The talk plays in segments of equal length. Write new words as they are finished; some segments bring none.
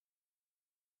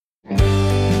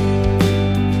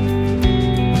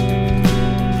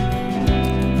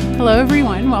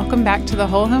everyone. Welcome back to the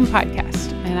Whole Home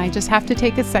Podcast. And I just have to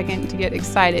take a second to get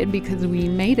excited because we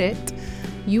made it.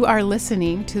 You are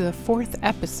listening to the 4th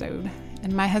episode.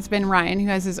 And my husband, Ryan, who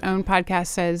has his own podcast,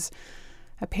 says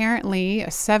apparently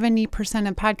 70%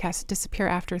 of podcasts disappear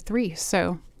after 3.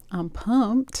 So I'm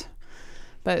pumped.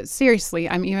 But seriously,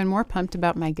 I'm even more pumped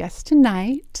about my guest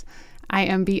tonight. I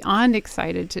am beyond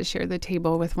excited to share the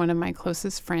table with one of my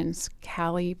closest friends,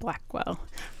 Callie Blackwell.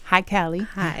 Hi, Callie.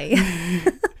 Hi.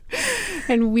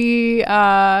 And we,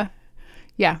 anyway,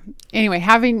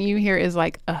 having you here is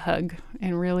like a hug,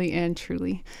 and really and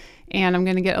truly. And I'm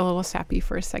going to get a little sappy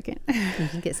for a second. You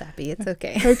can get sappy. It's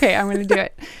okay. Okay, I'm going to do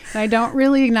it. And I don't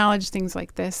really acknowledge things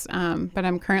like this, but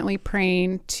I'm currently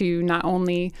praying to not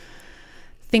only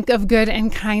think of good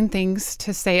and kind things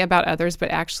to say about others, but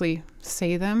actually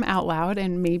say them out loud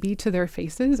and maybe to their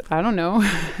faces. I don't know.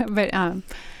 But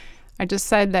I just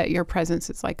said that your presence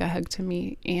is like a hug to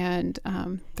me. And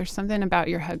there's something about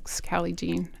your hugs, Callie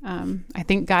Jean. I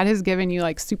think God has given you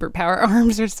like superpower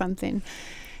arms or something.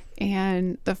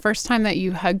 And the first time that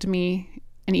you hugged me,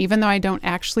 and even though I don't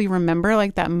actually remember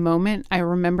like that moment, I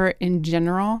remember in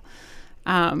general,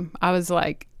 I was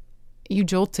like, you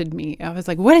jolted me. I was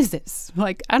like, what is this?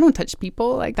 Like, I don't touch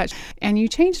people like that. And you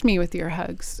changed me with your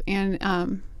hugs.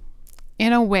 And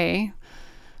in a way,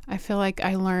 I feel like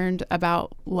I learned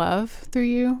about love through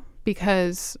you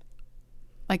because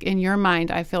like in your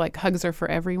mind, I feel like hugs are for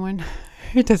everyone.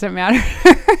 It doesn't matter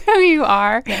who you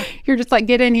are. Yeah. You're just like,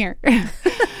 get in here.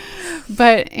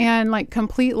 And like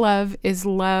complete love is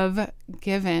love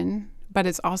given, but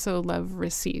it's also love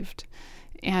received.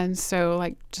 And so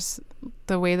like just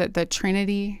the way that the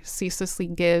Trinity ceaselessly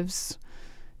gives,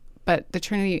 but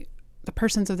the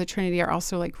persons of the Trinity are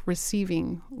also like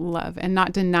receiving love and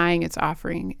not denying its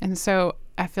offering. And so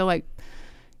I feel like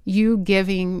you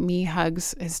giving me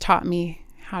hugs has taught me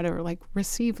how to like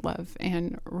receive love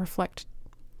and reflect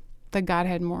the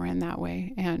Godhead more in that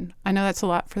way. And I know that's a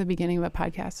lot for the beginning of a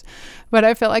podcast, but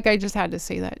I felt like I just had to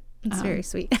say that. It's very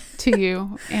sweet. To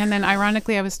you. And then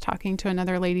ironically, I was talking to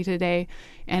another lady today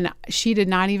and she did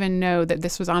not even know that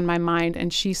this was on my mind.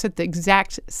 And she said the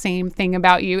exact same thing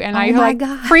about you. And I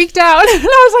freaked out. And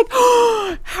I was like,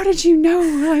 oh, how did you know?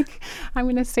 Like, I'm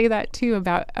going to say that too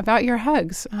about your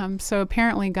hugs. So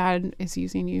apparently God is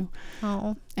using you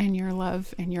and your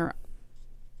love and your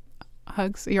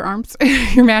hugs, your arms,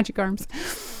 your magic arms.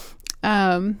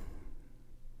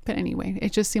 But anyway,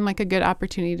 it just seemed like a good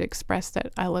opportunity to express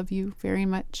that I love you very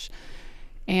much.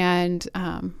 And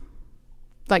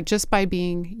like just by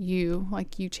being you,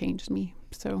 like you changed me.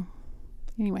 So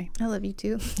anyway. I love you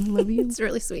too. I love you. It's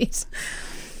really sweet.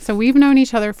 So we've known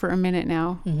each other for a minute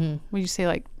now. Mm-hmm. Would you say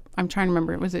like, I'm trying to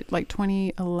remember, was it like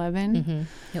 2011?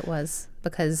 Mm-hmm. It was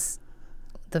because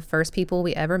the first people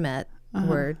we ever met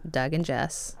were Doug and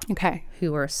Jess,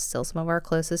 who are still some of our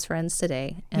closest friends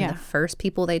today. And the first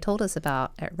people they told us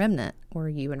about at Remnant were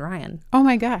you and Ryan. Oh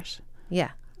my gosh.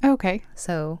 Yeah. Okay.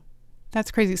 So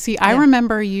that's crazy. See, I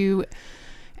remember you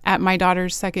at my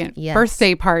daughter's second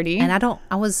birthday party. And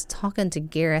I was talking to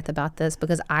Gareth about this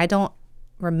because I don't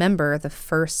remember the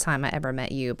first time I ever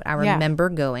met you, but I remember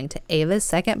going to Ava's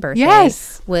second birthday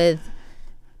with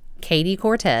Katie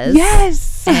Cortez.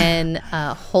 Yes. And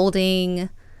holding...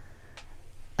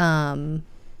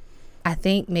 I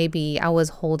think maybe I was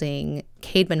holding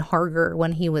Cademan Harger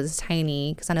when he was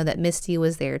tiny because I know that Misty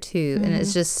was there too. And it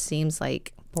just seems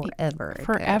like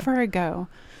forever ago.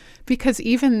 Because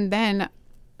even then,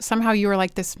 somehow you were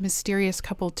like this mysterious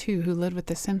couple too who lived with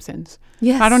the Simpsons.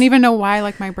 Yes. I don't even know why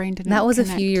like my brain didn't That was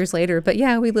connect. A few years later. But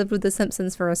yeah, we lived with the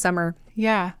Simpsons for a summer.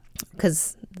 Yeah.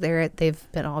 Because they've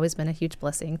always been a huge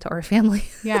blessing to our family.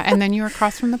 Yeah, and then you were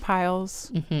across from the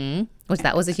Piles. Mm-hmm. Which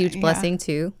that was a huge blessing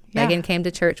too. Yeah. Megan came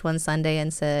to church one Sunday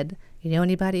and said, you know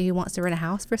anybody who wants to rent a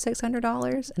house for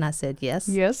 $600? And I said, yes.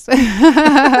 Yes.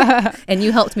 And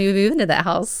you helped me move into that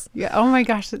house. Yeah. Oh my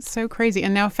gosh, that's so crazy.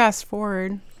 And now fast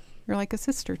forward, you're like a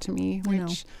sister to me,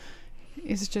 which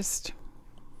is just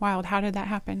wild. How did that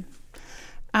happen?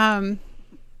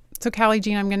 So Callie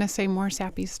Jean, I'm going to say more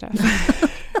sappy stuff.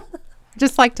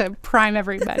 Just like to prime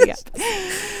everybody up.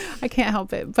 I can't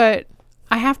help it. But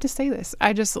I have to say this.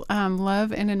 I just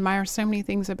love and admire so many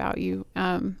things about you,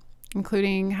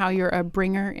 including how you're a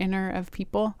bringer-inner of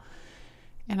people.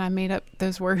 And I made up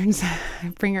those words,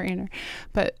 bringer-inner.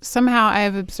 But somehow I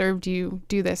have observed you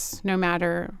do this no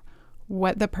matter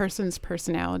what the person's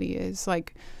personality is.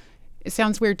 Like, it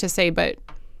sounds weird to say, but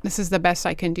this is the best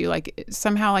I can do. Like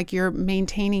somehow like you're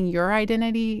maintaining your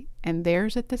identity and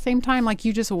theirs at the same time. Like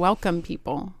you just welcome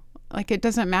people. Like it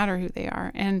doesn't matter who they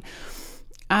are. And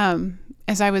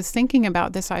as I was thinking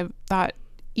about this, I thought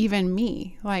even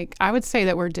me. Like, I would say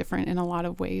that we're different in a lot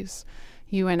of ways,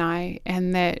 you and I,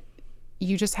 and that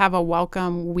you just have a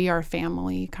welcome, we are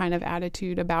family kind of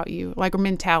attitude about you, like, or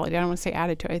mentality. I don't want to say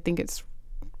attitude. I think it's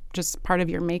just part of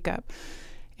your makeup.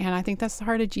 And I think that's the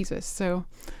heart of Jesus. So,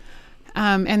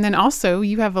 and then also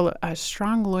you have a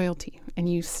strong loyalty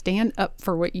and you stand up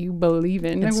for what you believe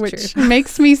in, which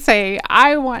makes me say,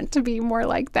 I want to be more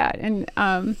like that.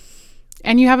 And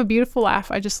you have a beautiful laugh.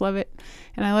 I just love it.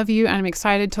 And I love you. And I'm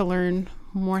excited to learn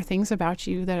more things about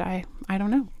you that I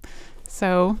don't know.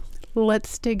 So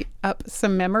let's dig up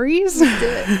some memories. Let's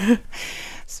do it.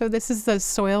 So this is the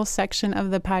soil section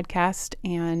of the podcast.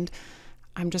 And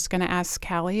I'm just going to ask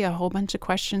Callie a whole bunch of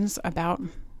questions about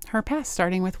her past,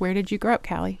 starting with, where did you grow up,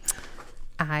 Callie?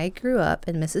 I grew up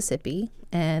in Mississippi,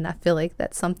 and I feel like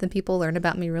that's something people learn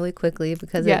about me really quickly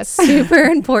because it's super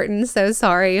important. So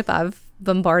sorry if I've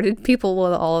bombarded people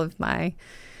with all of my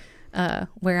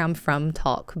where I'm from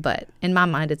talk, but in my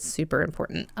mind, it's super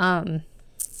important. I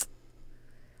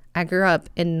grew up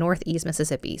in Northeast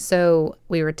Mississippi. So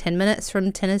we were 10 minutes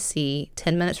from Tennessee,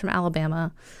 10 minutes from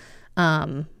Alabama.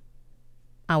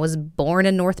 I was born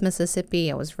in North Mississippi.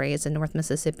 I was raised in North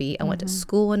Mississippi. I went to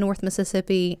school in North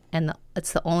Mississippi, and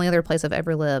it's the only other place I've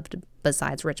ever lived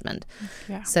besides Richmond.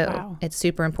 Yeah, so it's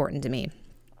super important to me.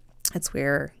 It's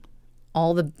where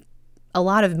a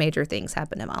lot of major things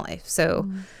happened in my life. So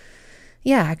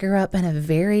yeah, I grew up in a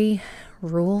very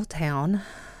rural town,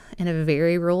 in a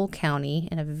very rural county,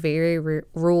 in a very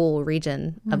rural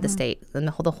region of the state. And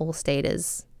the whole state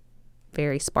is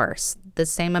very sparse. The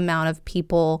same amount of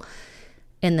people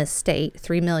in the state,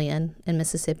 3 million in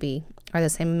Mississippi, are the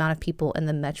same amount of people in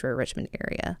the metro Richmond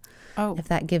area. Oh. If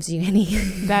that gives you any.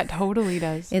 That totally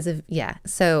does. Yeah.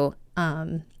 So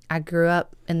I grew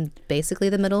up in basically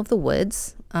the middle of the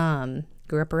woods.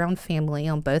 Grew up around family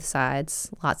on both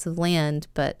sides, lots of land,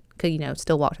 but could,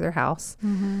 still walk to their house.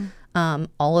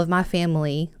 All of my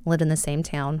family lived in the same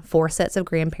town, 4 sets of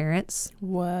grandparents.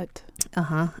 What?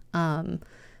 And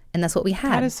that's what we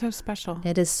had. That is so special.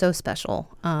 It is so special.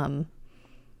 All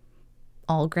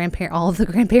of the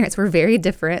grandparents were very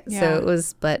different. Yeah.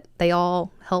 But they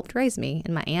all helped raise me.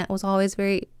 And my aunt was always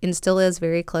and still is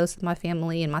very close with my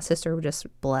family. And my sister was just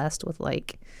blessed with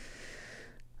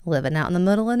living out in the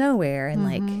middle of nowhere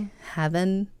and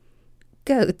having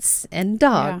goats and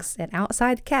dogs and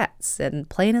outside cats and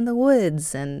playing in the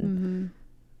woods and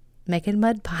making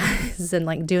mud pies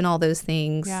and doing all those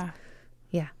things. Yeah.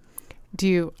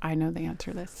 I know the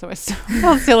answer to this, so it's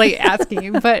so silly asking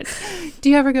you, but do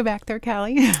you ever go back there,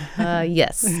 Callie?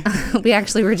 Yes. We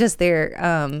actually were just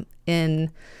there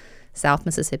in South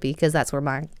Mississippi because that's where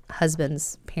my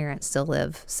husband's parents still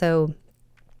live. So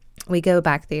we go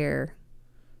back there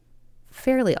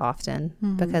fairly often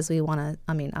because we want to,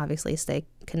 obviously stay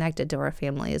connected to our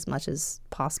family as much as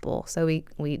possible. So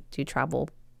we do travel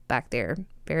back there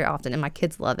very often, and my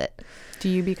kids love it. Do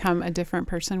you become a different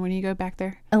person when you go back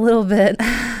there? A little bit.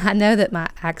 I know that my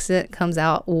accent comes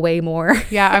out way more.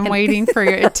 Yeah, I'm waiting for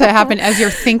it to happen as you're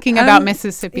thinking about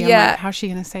Mississippi. I'm like, how's she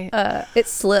going to say it? It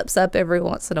slips up every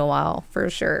once in a while, for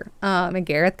sure. And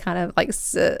Gareth kind of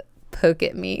likes to poke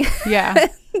at me. Yeah.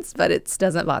 But it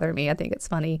doesn't bother me. I think it's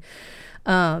funny.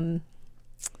 Yeah.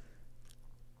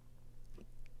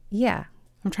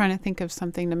 I'm trying to think of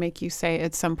something to make you say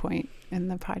at some point in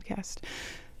the podcast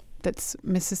that's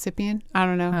Mississippian. I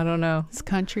don't know. It's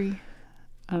country.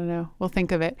 I don't know. We'll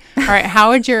think of it. All right.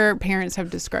 How would your parents have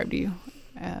described you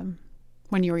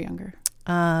when you were younger?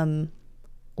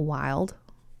 Wild.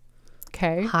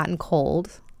 Okay. Hot and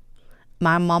cold.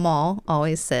 My mama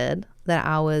always said that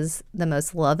I was the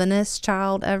most lovingest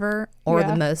child ever, or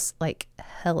the most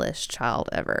hellish child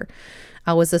ever.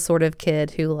 I was the sort of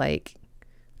kid who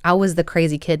I was the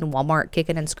crazy kid in Walmart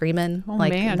kicking and screaming. Oh,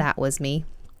 man. That was me.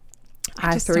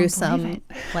 I threw some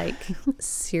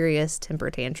serious temper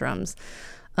tantrums.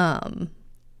 I've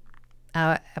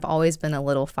always been a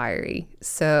little fiery.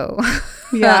 So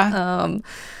yeah.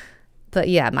 But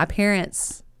yeah, my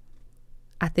parents,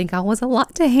 I think I was a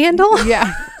lot to handle.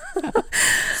 Yeah.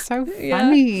 So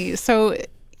funny. Yeah. So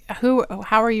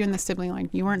how are you in the sibling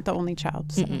line? You weren't the only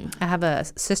child. So. I have a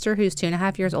sister who's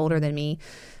 2.5 years older than me.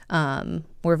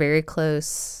 We're very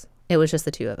close. It was just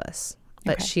the two of us,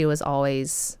 but she was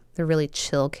always the really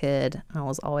chill kid. I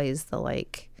was always the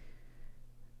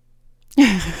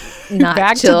not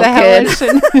back chill to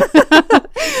the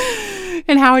kid.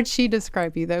 And how would she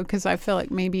describe you though? Because I feel like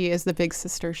maybe as the big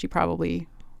sister, she probably.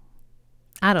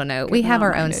 I don't know. We have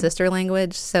our own sister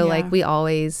language, so I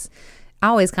always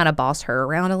kind of bossed her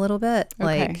around a little bit,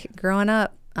 growing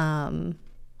up. But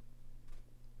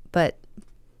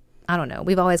I don't know.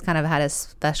 We've always kind of had a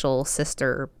special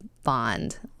sister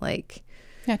bond. Like,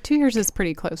 yeah, 2 years is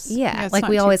pretty close. Yeah, like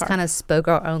we always kind of spoke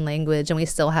our own language, and we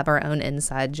still have our own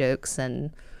inside jokes.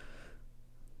 And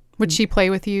would she play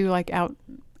with you like out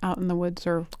in the woods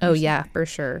or? Oh yeah, for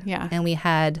sure. Yeah,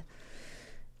 and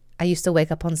I used to wake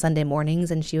up on Sunday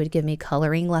mornings and she would give me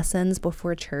coloring lessons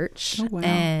before church. Oh, wow.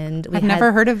 And I've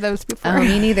never heard of those before. Oh,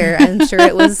 me neither. I'm sure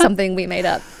it was something we made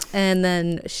up. And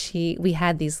then we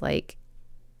had these like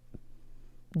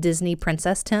Disney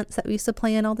princess tents that we used to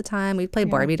play in all the time. We'd play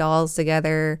Barbie dolls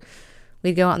together.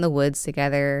 We'd go out in the woods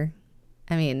together.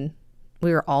 I mean,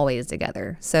 we were always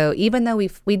together. So even though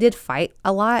we did fight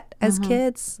a lot as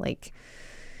kids, like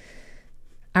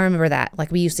I remember that,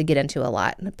 like we used to get into a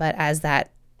lot, but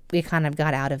we kind of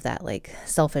got out of that like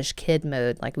selfish kid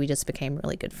mode. Like we just became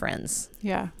really good friends.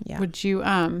 Yeah. Would you,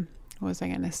 what was I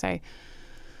going to say?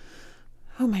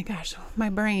 Oh my gosh, my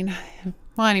brain.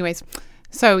 Well, anyways,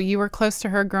 so you were close to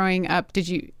her growing up.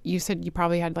 You said you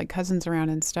probably had like cousins around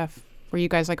and stuff. Were you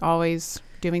guys like always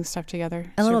doing stuff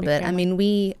together? A little bit. Family? I mean,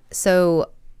 we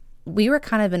were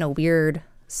kind of in a weird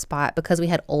spot because we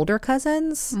had older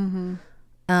cousins.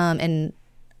 And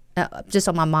just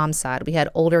on my mom's side, we had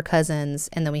older cousins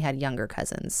and then we had younger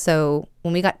cousins. So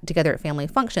when we got together at family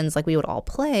functions, like we would all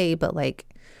play, but like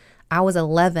I was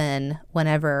 11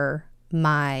 whenever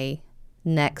my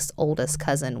next oldest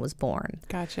cousin was born.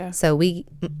 Gotcha. So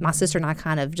my sister and I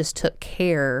kind of just took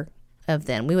care of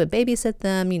them. We would babysit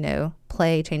them,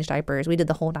 play, change diapers. We did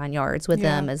the whole 9 yards with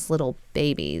them as little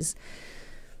babies.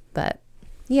 But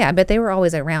they were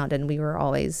always around and we were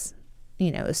always,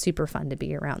 it was super fun to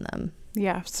be around them.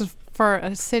 Yeah. So for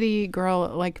a city girl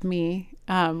like me,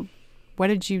 what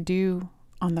did you do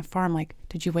on the farm? Like,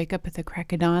 did you wake up at the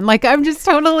crack of dawn? Like, I'm just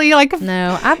totally like,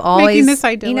 no, I've always making this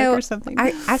idyllic or something.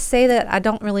 I say that I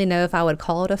don't really know if I would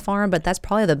call it a farm, but that's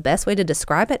probably the best way to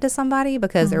describe it to somebody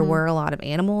because there were a lot of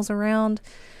animals around.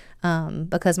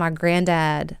 Because my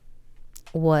granddad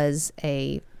was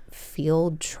a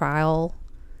field trial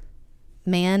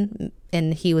man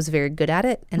and he was very good at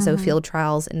it. And so field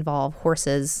trials involve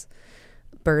horses,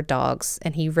 bird dogs,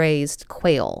 and he raised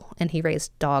quail and he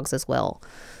raised dogs as well.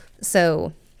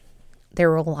 So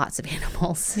there were lots of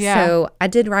animals. Yeah. So I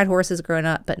did ride horses growing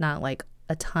up, but not like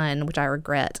a ton, which I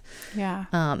regret. Yeah.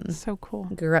 So cool.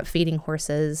 Grew up feeding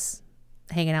horses,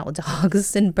 hanging out with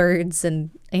dogs and birds and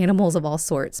animals of all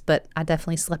sorts, but I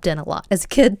definitely slept in a lot as a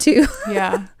kid too.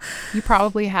 Yeah. You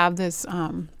probably have this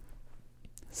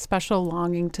special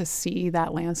longing to see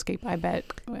that landscape, I bet.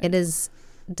 It is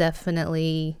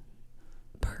definitely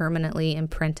permanently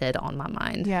imprinted on my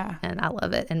mind. Yeah. And I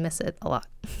love it and miss it a lot.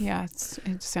 Yeah.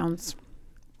 It sounds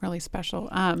really special.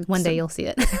 One day you'll see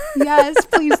it. Yes,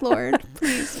 please, Lord,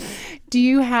 please. Do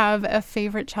you have a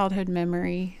favorite childhood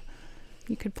memory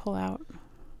you could pull out?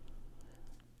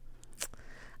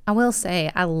 I will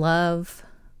say I love,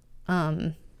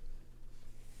 I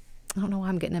don't know why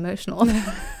I'm getting emotional,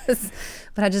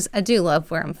 but I do love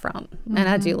where I'm from. And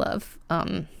I do love,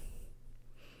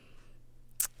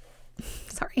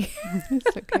 sorry.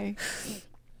 It's okay.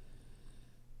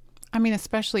 I mean,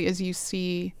 especially as you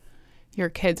see your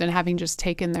kids and having just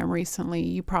taken them recently,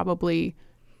 you probably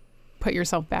put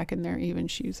yourself back in their even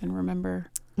shoes and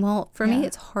remember. Well, for me,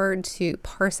 it's hard to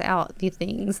parse out the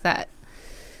things that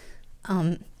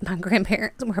my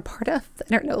grandparents were a part of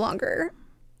that are no longer,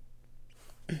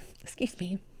 excuse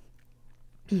me,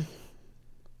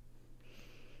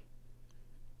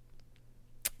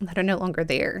 that are no longer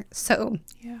there. So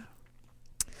yeah.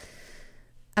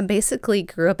 I basically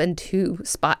grew up in two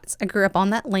spots. I grew up on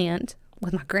that land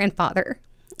with my grandfather,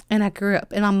 and I grew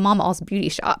up in my mama's beauty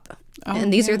shop. Oh,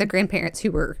 and these are the grandparents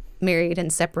who were married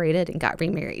and separated and got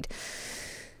remarried.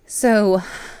 So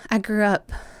I grew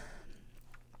up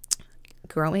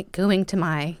going to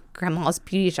my grandma's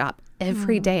beauty shop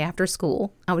every day after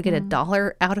school. I would get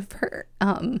 $1 out of her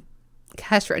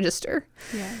cash register.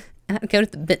 Yeah. And I'd go to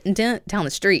the Benton Dent down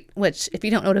the street, which if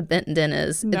you don't know what a Benton Dent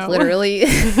is, it's literally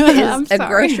is a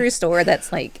grocery store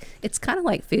that's like, it's kind of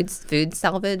like food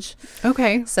salvage.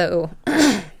 Okay. So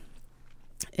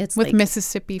it's with like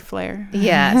Mississippi flair.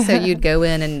 Yeah. So you'd go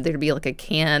in and there'd be like a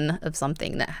can of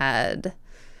something that had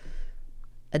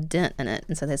a dent in it,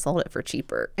 and so they sold it for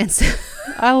cheaper. And so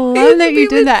I love that you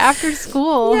did that after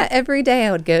school. Yeah, every day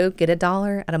I would go get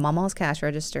 $1 at a mama's cash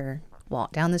register,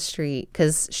 walk down the street,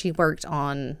 because she worked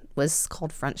on was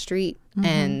called Front Street,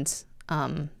 and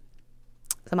so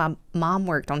my mom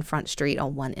worked on Front Street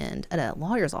on one end at a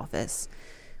lawyer's office.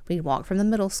 We'd walk from the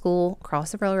middle school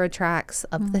across the railroad tracks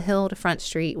up the hill to Front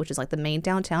Street, which is like the main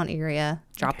downtown area.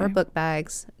 Drop our book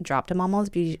bags, go to Mama's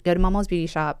beauty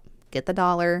shop, get the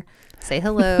 $1, say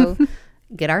hello,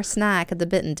 get our snack at the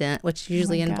Benton Dent, which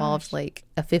usually involves like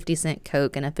a 50-cent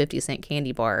Coke and a 50-cent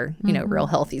candy bar, you know, real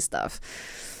healthy stuff.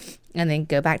 And then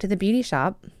go back to the beauty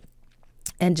shop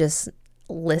and just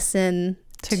listen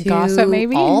to gossip,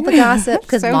 maybe all the gossip,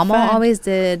 because so Mama fun. always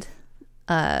did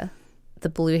the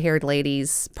blue-haired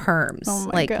ladies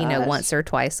perms, like gosh. you know, once or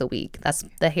twice a week. That's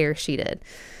the hair she did.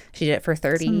 She did it for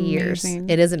 30 years.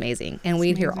 It is amazing. And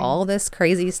we'd hear all this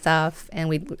crazy stuff, and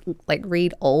we'd like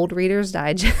read old Reader's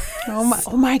Digest.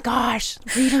 Oh my gosh.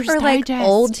 Reader's or Digest. Like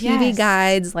old TV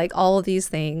guides, like all of these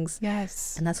things.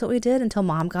 Yes. And that's what we did until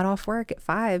Mom got off work at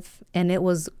 5. And it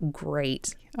was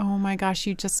great. Oh my gosh.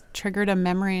 You just triggered a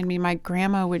memory in me. My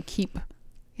grandma would keep,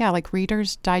 like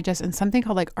Reader's Digest and something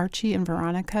called like Archie and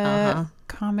Veronica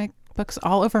comic books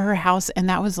all over her house, and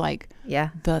that was like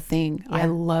the thing. I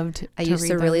loved I used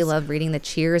to really love reading the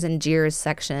Cheers and Jeers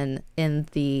section in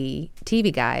the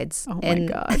TV guides. Oh my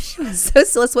gosh.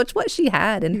 So let's watch what she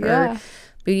had in her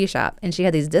beauty shop. And she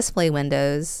had these display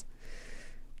windows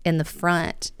in the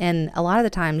front, and a lot of the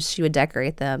times she would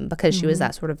decorate them because she was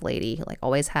that sort of lady, like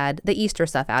always had the Easter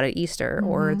stuff out at Easter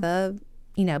or the,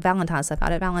 you know, Valentine's stuff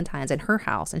out at Valentine's in her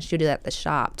house, and she would do that at the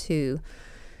shop too.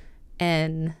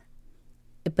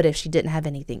 But if she didn't have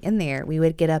anything in there, we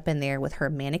would get up in there with her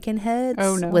mannequin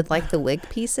heads with like the wig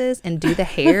pieces and do the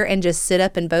hair and just sit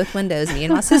up in both windows, me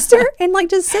and my sister, and like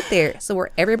just sit there so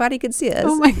where everybody could see us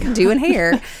doing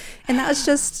hair. And that was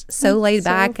just so laid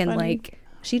back, and like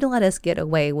she'd let us get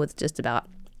away with just about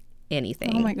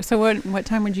anything. Oh my God. So what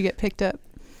time would you get picked up?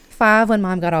 5 when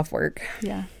Mom got off work.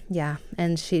 Yeah. Yeah.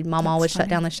 And Mom always shut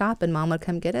down the shop, and Mom would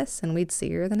come get us, and we'd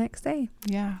see her the next day.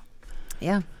 Yeah.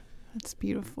 Yeah. That's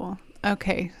beautiful.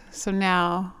 Okay, so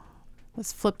now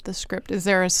let's flip the script. Is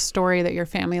there a story that your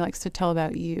family likes to tell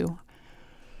about you?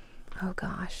 Oh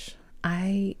gosh,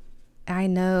 I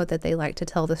know that they like to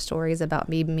tell the stories about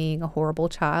me being a horrible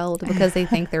child because they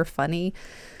think they're funny.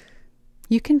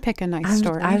 You can pick a nice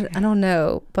story. I don't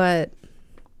know, but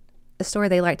the story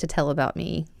they like to tell about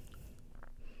me.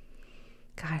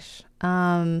 Gosh,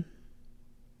 I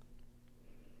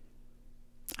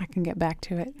can get back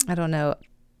to it. I don't know.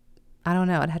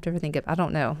 I'd have to think of. I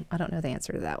don't know the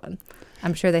answer to that one.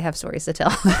 I'm sure they have stories to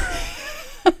tell.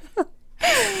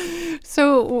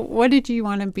 So what did you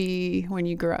want to be when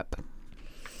you grew up?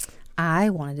 I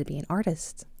wanted to be an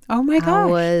artist. Oh my gosh. I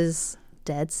was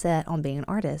dead set on being an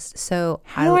artist. So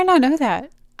how do I not know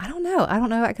that? I don't know.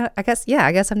 I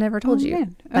guess I've never told you.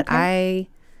 Man. But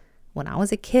when I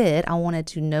was a kid, I wanted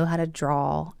to know how to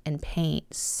draw and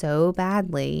paint so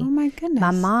badly. Oh my goodness.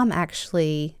 My mom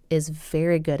actually is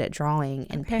very good at drawing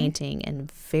and painting and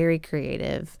very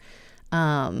creative.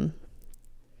 Yeah,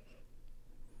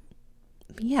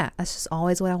 that's just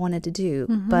always what I wanted to do.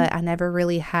 But I never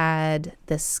really had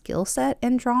the skill set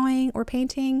in drawing or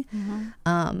painting.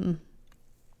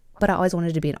 But I always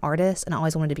wanted to be an artist, and I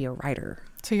always wanted to be a writer.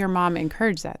 So your mom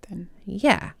encouraged that then?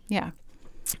 Yeah. Yeah.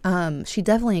 She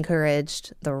definitely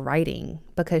encouraged the writing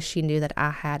because she knew that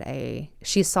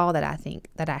she saw that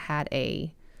I had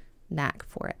a knack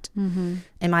for it.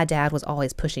 And my dad was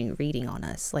always pushing reading on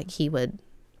us. Like he would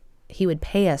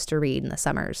pay us to read in the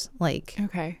summers, like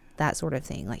that sort of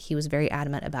thing. Like he was very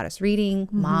adamant about us reading.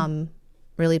 Mom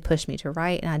really pushed me to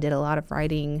write, and I did a lot of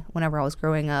writing whenever I was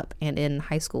growing up and in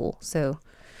high school. So,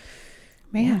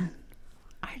 man,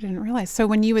 I didn't realize. So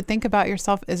when you would think about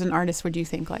yourself as an artist, would you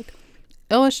think like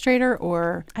illustrator,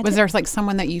 or was there like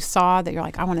someone that you saw that you're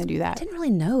like, I want to do that? I didn't really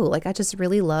know. Like I just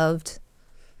really loved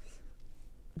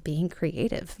being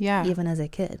creative. Yeah. Even as a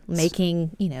kid,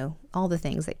 making, all the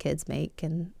things that kids make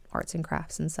and arts and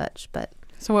crafts and such. But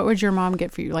so what would your mom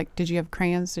get for you? Like, did you have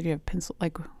crayons? Did you have pencil?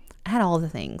 Like, I had all the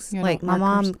things. Like my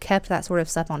mom kept that sort of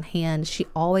stuff on hand. She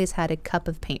always had a cup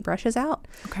of paintbrushes out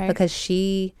because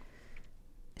she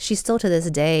still to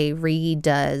this day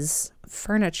redoes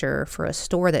furniture for a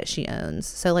store that she owns.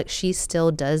 So like she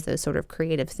still does those sort of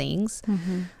creative things.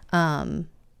 And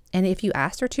if you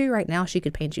asked her to right now, she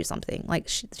could paint you something. Like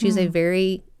she's a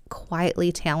very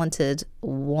quietly talented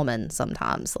woman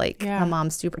sometimes. Like my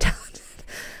mom's super talented.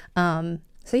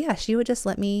 So yeah, she would just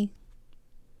let me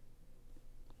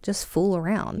just fool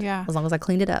around as long as I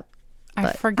cleaned it up.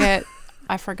 I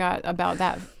forgot about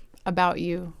that about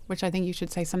you, which I think you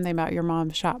should say something about your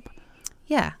mom's shop.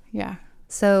 Yeah.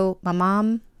 So my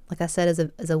mom, like I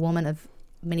said, is a woman of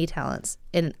many talents,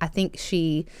 and I think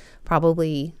she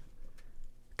probably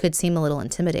could seem a little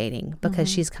intimidating because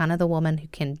she's kind of the woman who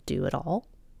can do it all.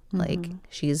 Like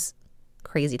she's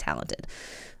crazy talented.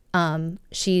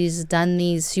 She's done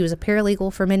she was a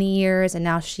paralegal for many years, and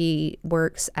now she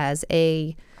works at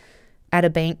a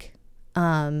bank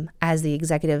as the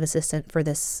executive assistant for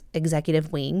this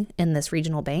executive wing in this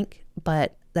regional bank.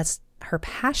 But that's her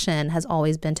passion has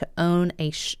always been to own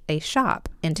a shop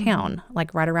in town,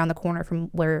 like right around the corner from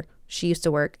where she used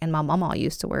to work and my mama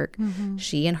used to work.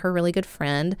 She and her really good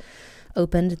friend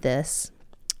opened this.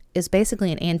 It's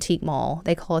basically an antique mall.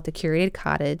 They call it the Curated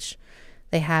Cottage.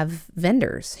 They have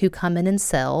vendors who come in and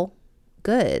sell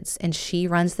goods, and she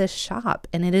runs this shop,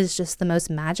 and it is just the most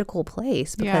magical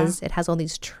place because it has all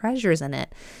these treasures in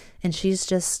it. And she's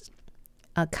just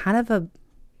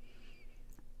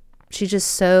she's just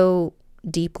so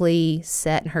deeply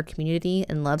set in her community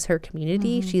and loves her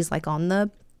community. She's like trying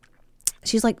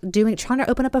to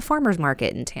open up a farmer's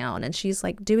market in town, and she's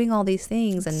like doing all these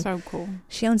things. And so cool.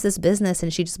 She owns this business,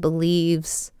 and she just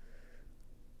believes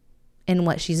in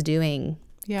what she's doing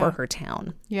for her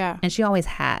town. Yeah. And she always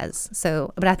has.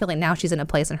 So, but I feel like now she's in a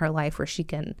place in her life where she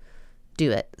can do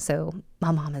it. So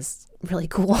my mom is really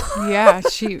cool.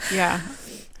 She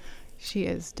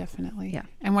is definitely. Yeah.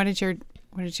 And what is your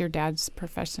dad's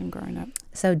profession growing up?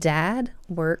 So Dad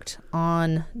worked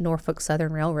on Norfolk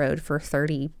Southern Railroad for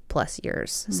 30 plus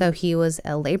years. So he was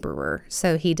a laborer.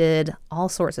 So he did all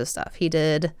sorts of stuff. He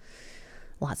did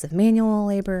lots of manual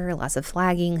labor, lots of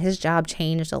flagging. His job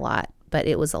changed a lot, but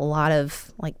it was a lot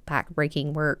of like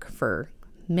back-breaking work for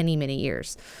many, many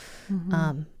years.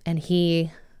 And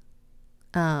he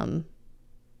kind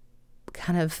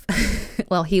of,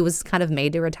 he was kind of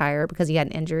made to retire because he had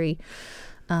an injury.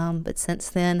 But since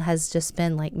then has just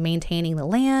been like maintaining the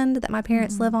land that my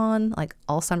parents live on, like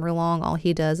all summer long. All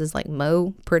he does is like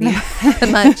mow pretty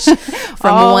much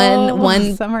from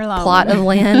one plot of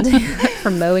land,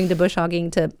 from mowing to bush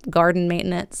hogging to garden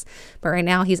maintenance. But right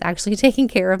now he's actually taking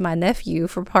care of my nephew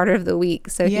for part of the week.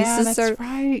 So he's just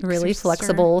really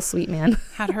flexible, sweet man.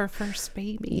 Had her first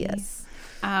baby. Yes.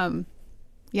 I'm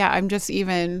just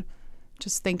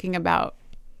thinking about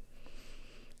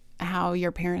how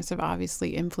your parents have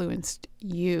obviously influenced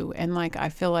you. And like, I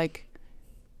feel like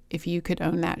if you could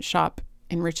own that shop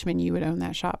in Richmond, you would own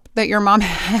that shop that your mom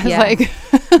has. Yeah. Like,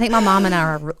 I think my mom and I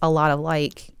are a lot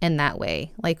alike in that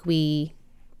way. Like we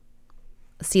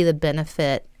see the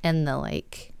benefit and the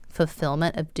like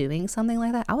fulfillment of doing something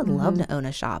like that. I would love to own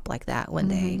a shop like that one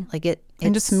day. Like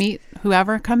and just meet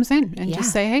whoever comes in and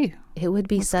just say, hey, it would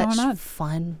be such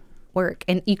fun work.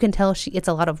 And you can tell it's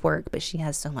a lot of work, but she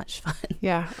has so much fun.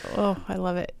 Yeah. Oh, I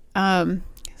love it.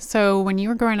 So when you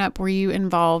were growing up, were you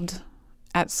involved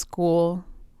at school?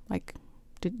 Like,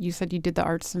 you said you did the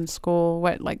arts in school.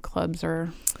 What like clubs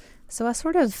or? So I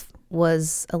sort of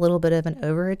was a little bit of an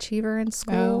overachiever in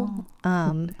school.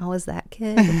 I was that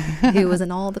kid who was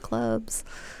in all the clubs.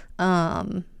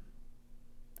 But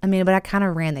I kind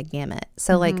of ran the gamut.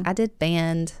 So like I did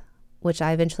band, which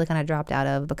I eventually kind of dropped out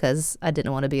of because I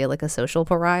didn't want to be like a social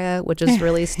pariah, which is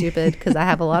really stupid because I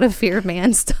have a lot of fear of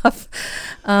man stuff.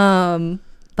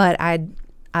 But I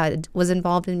was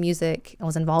involved in music. I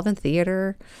was involved in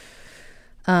theater.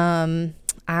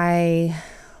 I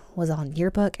was on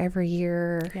yearbook every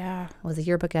year. Yeah. I was a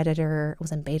yearbook editor. I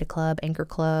was in Beta Club, Anchor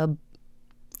Club.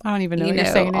 I don't even know what you're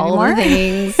saying anymore. All the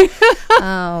things.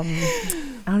 I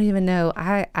don't even know.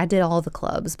 I did all the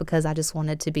clubs because I just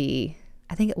wanted to be...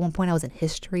 I think at one point I was in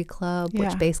history club,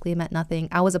 which basically meant nothing.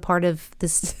 I was a part of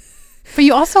this. But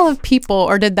you also love people,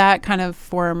 or did that kind of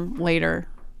form later?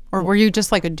 Or were you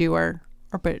just like a doer?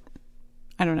 But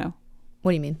I don't know.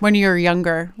 What do you mean? When you were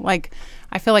younger, like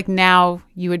I feel like now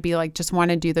you would be like, just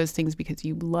want to do those things because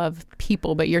you love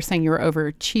people, but you're saying you're an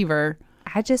overachiever.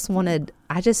 I've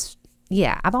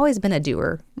always been a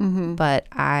doer, but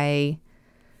I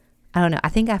don't know. I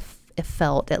think I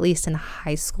felt, at least in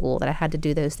high school, that I had to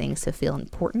do those things to feel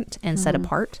important and set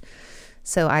apart.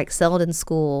 So I excelled in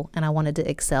school, and I wanted to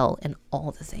excel in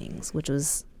all the things, which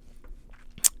was,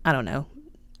 I don't know.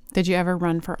 Did you ever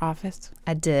run for office?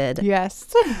 I did.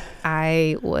 Yes.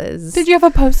 Did you have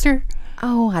a poster?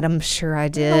 Oh, I'm sure I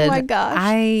did. Oh my gosh.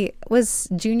 I was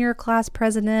junior class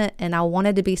president and I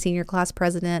wanted to be senior class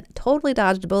president. Totally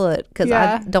dodged a bullet because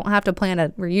I don't have to plan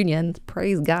a reunion.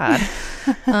 Praise God.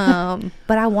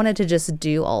 But I wanted to just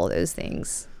do all of those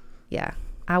things. Yeah.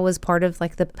 I was part of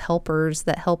like the helpers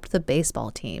that helped the baseball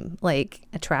team. Like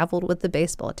I traveled with the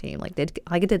baseball team. I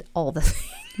did all the things.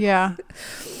 Yeah.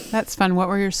 That's fun. What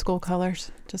were your school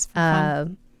colors? Just for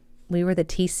fun. We were the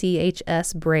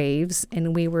TCHS Braves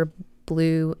and we were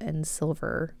blue and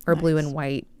silver, or blue and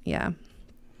white. Yeah.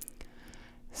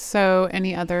 So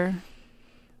any other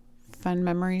fun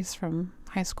memories from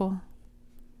high school?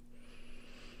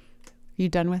 You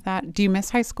done with that? Do you miss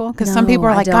high school? Because some people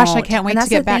are like, gosh, I can't wait to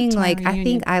get back to my reunion. I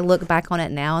think I look back on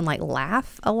it now and like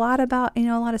laugh a lot about,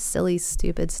 a lot of silly,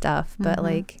 stupid stuff. But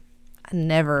like,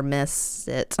 never miss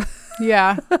it.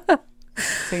 Yeah.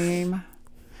 Same.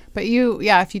 But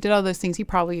if you did all those things, you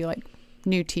probably like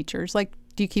knew teachers. Like,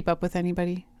 do you keep up with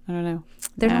anybody? I don't know.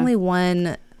 There's only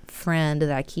one friend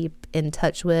that I keep in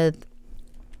touch with,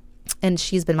 and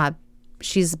she's been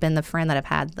the friend that I've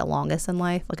had the longest in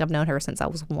life. Like, I've known her since I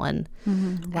was 1,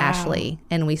 Wow. Ashley,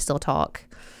 and we still talk.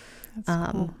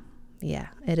 That's cool. Yeah,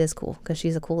 it is cool because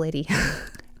she's a cool lady.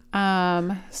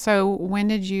 So when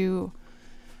did you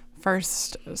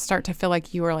first start to feel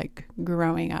like you were like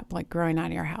growing up, like growing out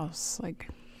of your house, like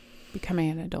becoming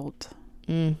an adult?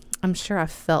 I'm sure I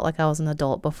felt like I was an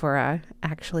adult before I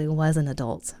actually was an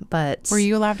adult. But were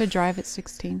you allowed to drive at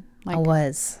 16? I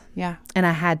was. Yeah. And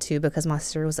I had to because my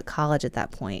sister was at college at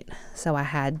that point. So I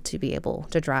had to be able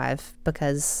to drive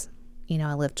because,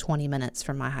 I lived 20 minutes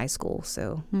from my high school.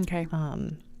 So okay.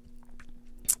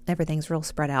 Everything's real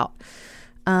spread out.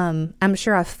 I'm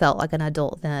sure I felt like an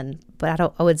adult then, but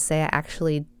I would say I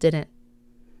actually didn't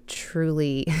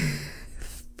truly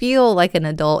feel like an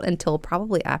adult until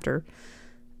probably after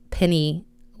Penny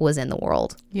was in the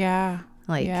world. Yeah.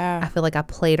 I feel like I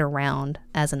played around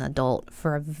as an adult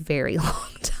for a very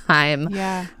long time.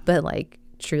 Yeah. But like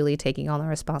truly taking on the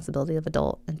responsibility of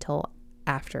adult until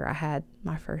after I had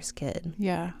my first kid.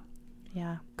 Yeah.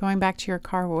 Yeah. Going back to your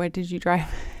car, what did you drive?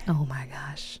 Oh my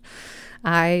gosh.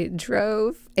 I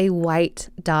drove a white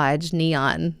Dodge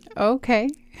Neon. Okay.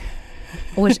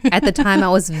 Which at the time I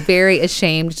was very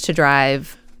ashamed to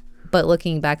drive. But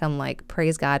looking back, I'm like,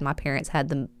 praise God, my parents had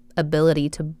the ability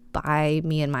to buy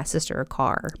me and my sister a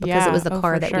car because it was the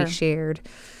car that we shared.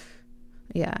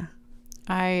 Yeah.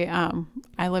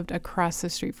 I lived across the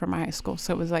street from my high school,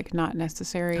 so it was like not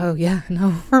necessary. Oh yeah,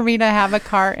 no. For me to have a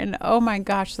car, and oh my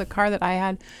gosh, the car that I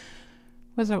had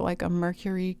was like a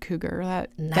Mercury Cougar.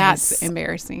 That's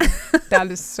embarrassing. That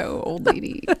is so old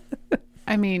lady.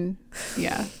 I mean,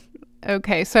 yeah.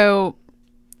 Okay, so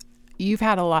you've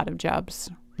had a lot of jobs.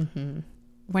 Mm-hmm.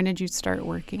 When did you start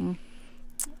working?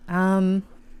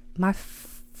 My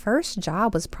first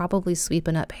job was probably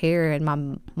sweeping up hair in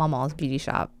my mama's beauty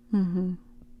shop. Mm-hmm.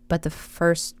 But the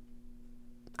first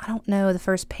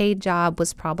paid job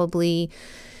was probably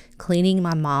cleaning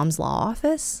my mom's law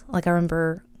office. Like, I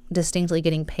remember distinctly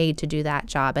getting paid to do that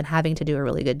job and having to do a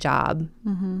really good job,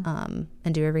 and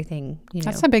do everything,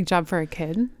 That's a big job for a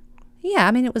kid. Yeah,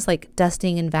 I mean, it was like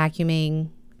dusting and vacuuming,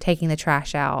 taking the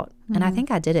trash out. And I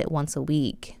think I did it once a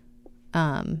week.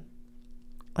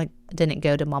 Like, didn't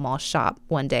go to mama's shop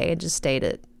one day and just stayed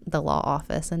at the law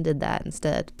office and did that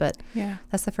instead. But yeah,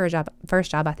 that's the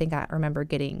first job I think I remember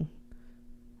getting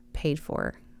paid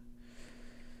for.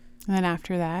 And then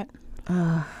after that,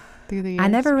 through the years? I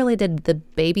never really did the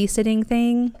babysitting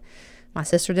thing. My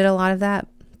sister did a lot of that.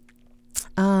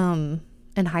 In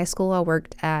high school, I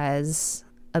worked as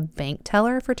a bank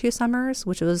teller for 2 summers,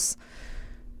 which was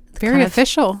very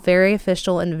official,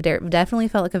 and definitely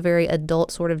felt like a very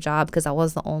adult sort of job because I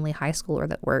was the only high schooler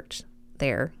that worked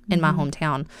there in my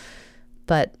hometown.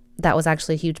 But that was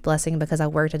actually a huge blessing because I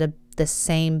worked at the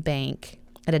same bank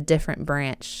at a different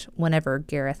branch whenever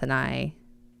Gareth and I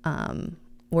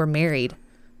were married.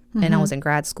 And I was in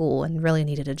grad school and really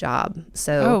needed a job.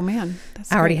 So oh man,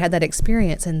 that's I already had that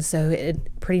experience, and so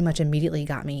it pretty much immediately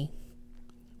got me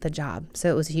the job. So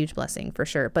it was a huge blessing for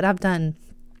sure. But I've done,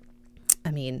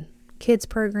 kids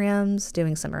programs,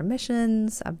 doing summer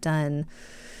missions. I've done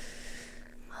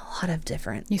a lot of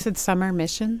different. You said summer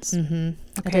missions? Mm-hmm.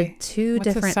 Okay. I did 2 What's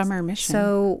different. a summer mission?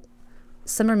 So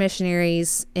summer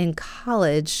missionaries in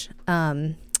college,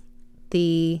 I'm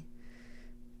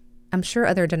sure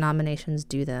other denominations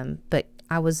do them, but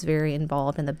I was very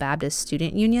involved in the Baptist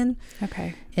Student Union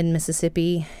in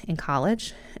Mississippi in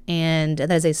college. And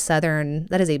that is I don't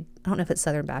know if it's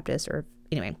Southern Baptist or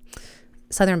anyway,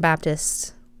 Southern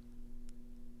Baptist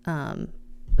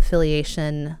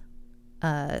affiliation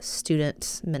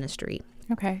student ministry.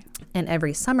 Okay. And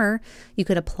every summer you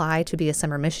could apply to be a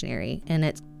summer missionary, and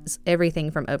it's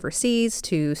everything from overseas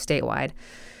to statewide.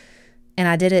 And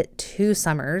I did it 2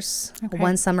 summers. Okay.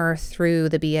 1 summer through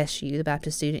the BSU, the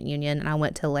Baptist Student Union, and I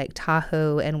went to Lake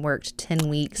Tahoe and worked 10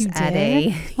 weeks at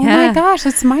a. Oh my gosh,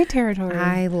 that's my territory.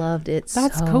 I loved it so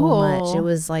cool. much. It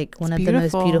was like one of the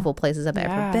most beautiful places I've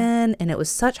ever been, and it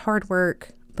was such hard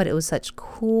work, but it was such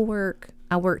cool work.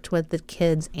 I worked with the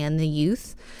kids and the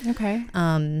youth. Okay.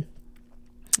 I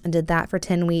did that for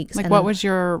 10 weeks. Like, what was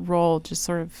your role? Just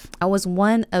sort of. I was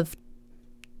one of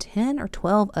 10 or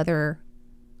 12 other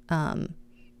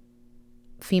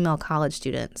female college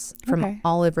students from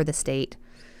all over the state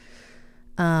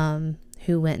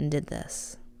who went and did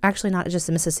this. Actually, not just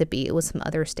in Mississippi. It was some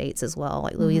other states as well,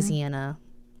 like Louisiana,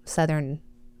 southern,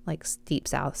 like deep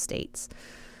south states.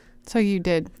 So you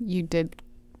did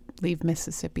leave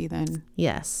Mississippi then?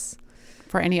 Yes.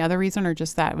 For any other reason, or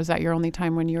just that? Was that your only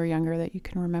time when you were younger that you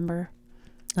can remember?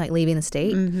 Like leaving the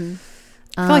state? Mm-hmm.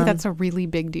 I feel like that's a really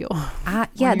big deal.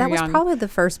 Yeah, that was probably the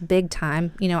first big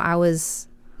time. You know,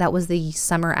 that was the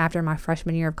summer after my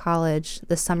freshman year of college.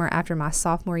 The summer after my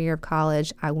sophomore year of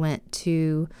college, I went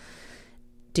to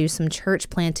do some church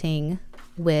planting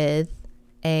with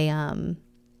a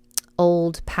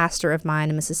old pastor of mine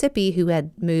in Mississippi who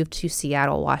had moved to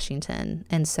Seattle, Washington.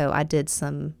 And so I did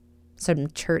some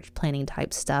church planting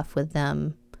type stuff with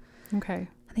them. Okay.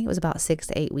 I think it was about 6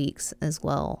 to 8 weeks as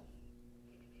well.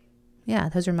 Yeah,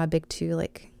 those are my big two,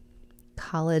 like,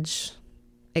 college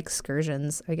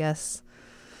excursions, I guess.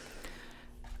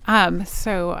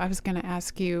 So I was going to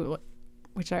ask you,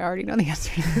 which I already know the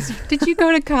answer to this. Did you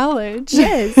go to college?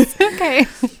 Yes. Okay.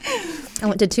 I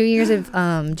went to 2 years of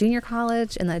junior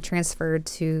college, and then I transferred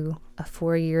to a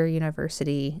 4-year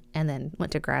university, and then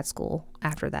went to grad school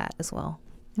after that as well.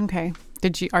 Okay.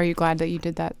 Are you glad that you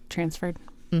did that, transferred?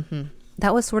 Mm-hmm.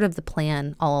 That was sort of the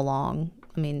plan all along.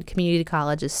 I mean, community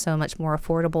college is so much more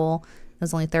affordable. It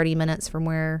was only 30 minutes from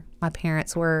where my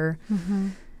parents were. Mm-hmm.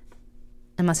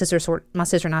 And my sister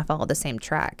and I followed the same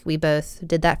track. We both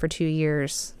did that for 2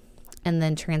 years and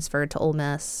then transferred to Ole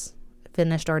Miss,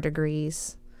 finished our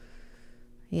degrees.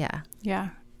 Yeah. Yeah.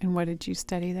 And what did you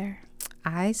study there?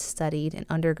 I studied in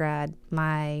undergrad.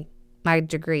 My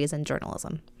degree is in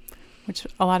journalism. Which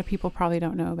a lot of people probably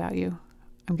don't know about you,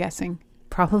 I'm guessing.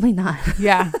 Probably not.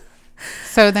 Yeah.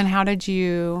 So then how did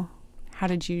you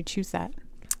choose that?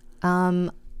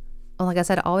 Well, like I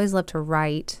said, I always loved to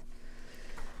write.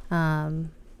 I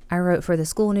wrote for the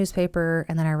school newspaper,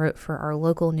 and then I wrote for our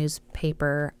local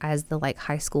newspaper as the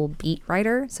high school beat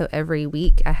writer. So every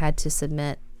week I had to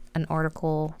submit an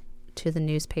article to the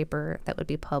newspaper that would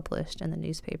be published in the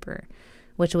newspaper,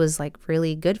 which was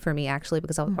really good for me actually,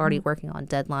 because I was already working on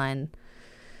deadline.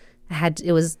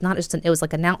 It was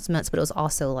like announcements, but it was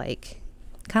also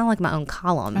kind of like my own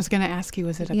column. I was going to ask you,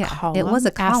 was it a column? It was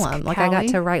a column. Ask I got Callie?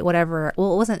 to write whatever.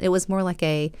 Well, it wasn't. It was more like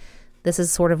this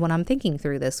is sort of what I'm thinking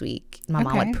through this week. My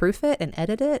mom would proof it and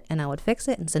edit it, and I would fix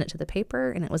it and send it to the paper,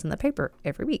 and it was in the paper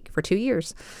every week for 2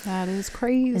 years. That is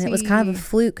crazy. And it was kind of a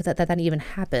fluke that even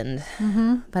happened.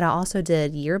 Mm-hmm. But I also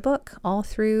did yearbook all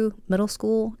through middle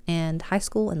school and high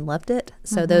school and loved it.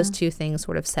 So those two things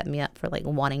sort of set me up for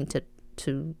wanting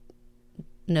to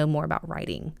know more about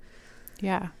writing.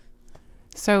 Yeah.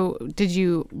 So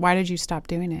why did you stop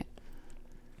doing it?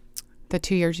 The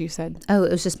 2 years you said? Oh,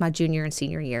 it was just my junior and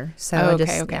senior year. So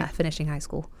finishing high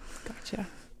school. Gotcha.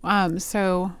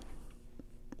 So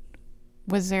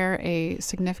was there a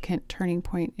significant turning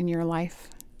point in your life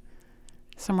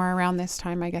somewhere around this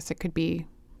time? I guess it could be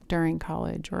during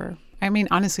college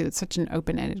honestly, it's such an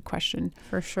open-ended question.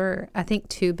 For sure. I think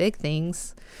two big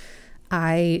things.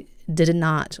 I did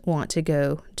not want to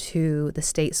go to the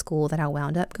state school that I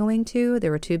wound up going to.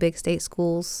 There were two big state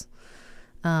schools.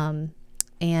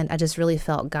 And I just really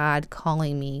felt God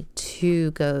calling me to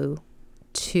go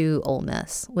to Ole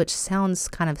Miss, which sounds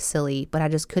kind of silly, but I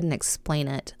just couldn't explain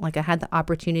it. I had the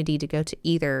opportunity to go to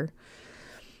either,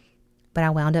 but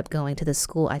I wound up going to the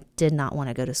school I did not want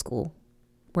to go to school,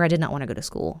 where I did not want to go to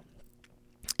school.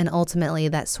 And ultimately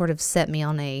that sort of set me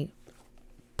on a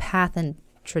path and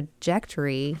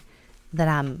trajectory that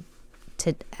I'm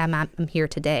here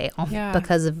today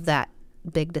because of that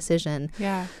big decision.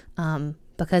 Yeah.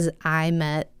 Because I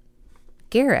met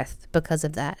Gareth because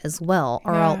of that as well,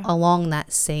 or along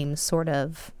that same sort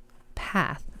of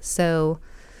path. So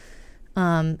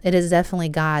it is definitely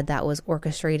God that was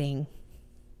orchestrating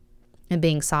and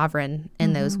being sovereign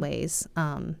in those ways.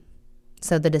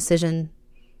 So the decision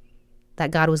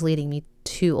that God was leading me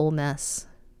to Ole Miss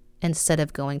instead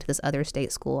of going to this other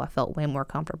state school, I felt way more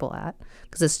comfortable at,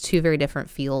 because it's two very different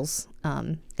feels.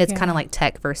 It's kind of like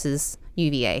tech versus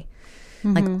UVA.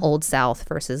 Old South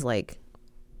versus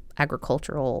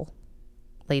agricultural,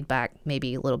 laid back,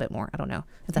 maybe a little bit more. I don't know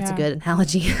if that's a good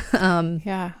analogy.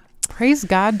 Yeah. Praise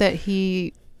God that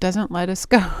he doesn't let us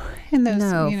go in those.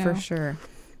 No, for sure.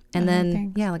 And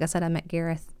then, like I said, I met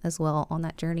Gareth as well on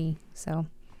that journey. So.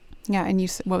 Yeah. And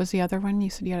what was the other one?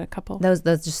 You said you had a couple. Those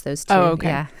two. Oh, okay.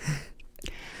 Yeah.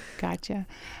 Gotcha.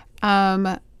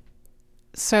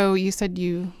 So you said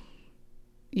you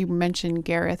mentioned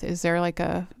Gareth. Is there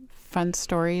a fun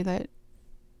story that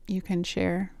you can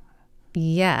share?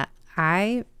 Yeah,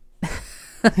 I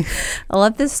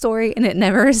love this story, and it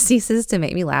never ceases to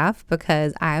make me laugh,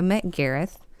 because I met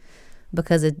Gareth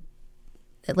because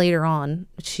later on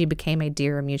she became a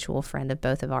dear mutual friend of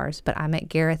both of ours. But I met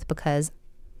Gareth because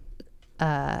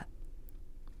Sarah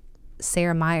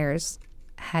Myers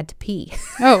had to pee.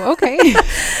 Oh, okay.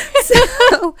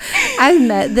 So I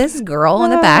met this girl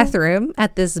in the bathroom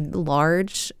at this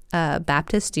large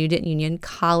Baptist Student Union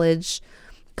college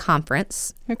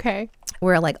conference. Okay.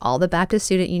 Where like all the Baptist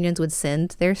student unions would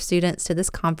send their students to this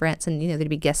conference, and there'd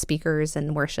be guest speakers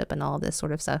and worship and all of this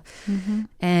sort of stuff. Mm-hmm.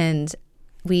 And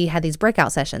we had these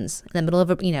breakout sessions. In the middle of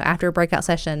after a breakout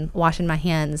session, washing my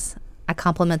hands, I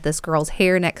compliment this girl's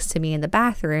hair next to me in the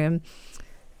bathroom.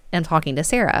 And I'm talking to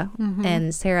Sarah. Mm-hmm.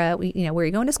 And Sarah, where are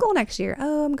you going to school next year?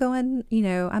 Oh, I'm going,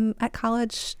 I'm at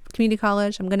college, community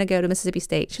college. I'm going to go to Mississippi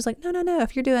State. She's like, no.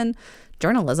 If you're doing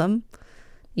journalism,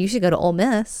 you should go to Ole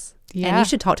Miss. Yeah. And you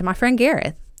should talk to my friend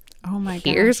Gareth. Oh, my gosh.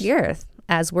 Here's Gareth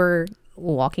as we're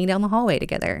walking down the hallway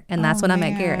together. And that's when I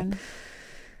met Gareth.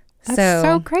 That's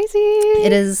so crazy.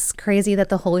 It is crazy that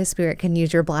the Holy Spirit can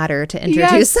use your bladder to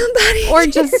introduce somebody or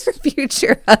just your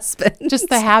future husband. Just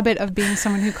the habit of being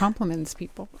someone who compliments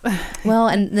people. Well,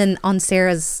 and then on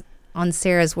Sarah's,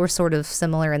 we're sort of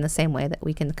similar in the same way that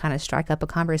we can kind of strike up a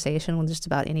conversation with just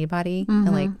about anybody. Mm-hmm.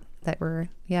 And like that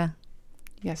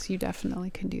Yes, you definitely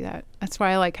can do that. That's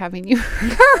why I like having you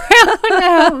around to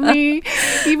help me.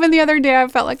 Even the other day, I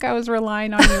felt like I was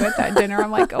relying on you at that dinner.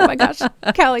 I'm like, oh my gosh,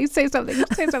 Callie, say something.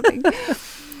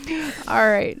 All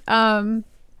right.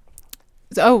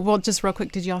 Just real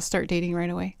quick, did y'all start dating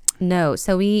right away? No.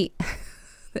 So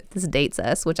this dates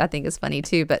us, which I think is funny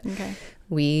too, but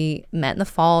we met in the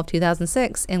fall of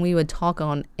 2006 and we would talk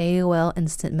on AOL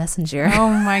Instant Messenger. Oh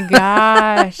my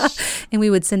gosh. And we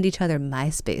would send each other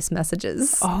MySpace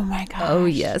messages. Oh my gosh. Oh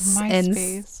yes. MySpace.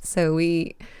 And so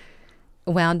we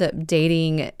wound up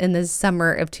dating in the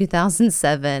summer of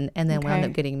 2007 and then wound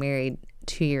up getting married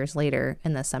 2 years later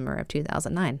in the summer of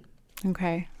 2009.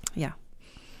 Okay. Yeah.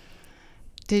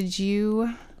 Did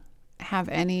you have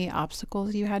any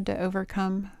obstacles you had to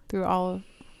overcome through all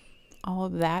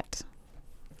of that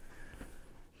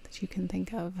you can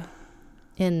think of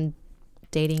in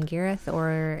dating Gareth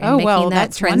or in making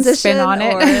that transition on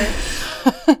it?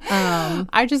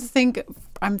 I just think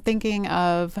I'm thinking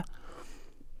of,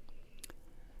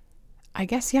 I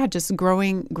guess, just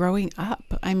growing up.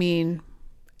 I mean,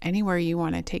 anywhere you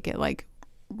want to take it, like,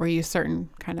 were you a certain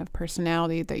kind of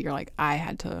personality that you're like, I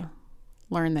had to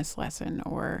learn this lesson,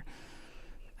 or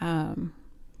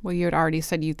you had already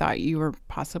said you thought you were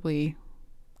possibly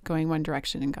going one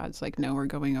direction and God's like, no, we're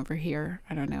going over here.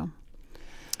 I don't know.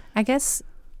 I guess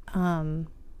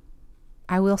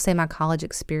I will say my college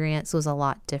experience was a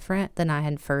lot different than I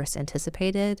had first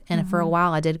anticipated. And for a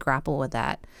while I did grapple with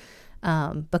that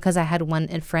because I had one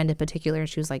friend in particular, and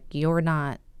she was like, you're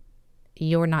not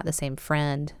the same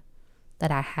friend that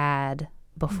I had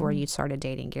before you started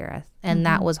dating Gareth. And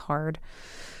that was hard.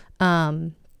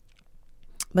 But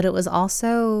it was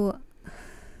also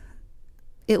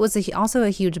also a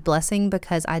huge blessing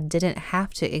because I didn't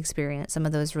have to experience some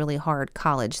of those really hard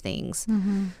college things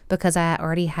because I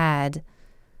already had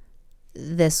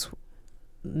this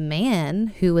man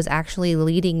who was actually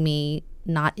leading me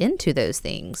not into those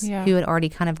things, who had already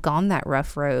kind of gone that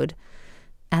rough road.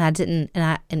 And I didn't,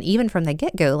 and even from the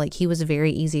get-go, like, he was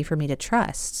very easy for me to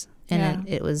trust. And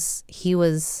he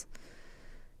was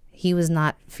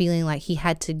not feeling like he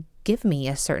had to give me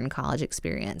a certain college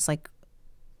experience. Like,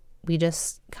 we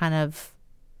just kind of,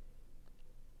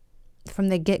 from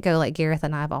the get-go, like, Gareth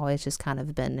and I have always just kind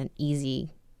of been an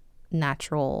easy,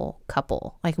 natural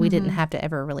couple. Like, we didn't have to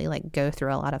ever really, like, go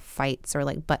through a lot of fights or,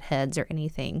 like, butt heads or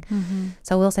anything.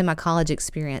 So I will say my college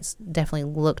experience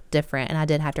definitely looked different, and I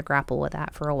did have to grapple with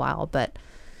that for a while. But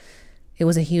it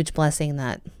was a huge blessing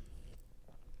that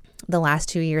the last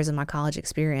 2 years of my college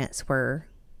experience were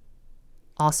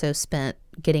also spent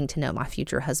getting to know my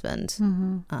future husband,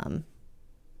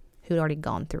 who'd already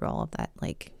gone through all of that,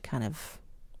 like, kind of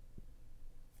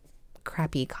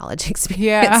crappy college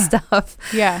experience stuff.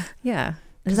 Yeah.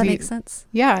 Does that make sense?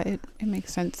 Yeah, it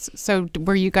makes sense. So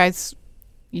were you guys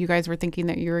were thinking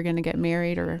that you were going to get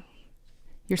married, or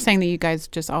you're saying that you guys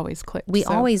just always clicked? We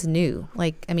always knew.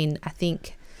 Like, I mean, I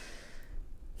think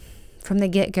from the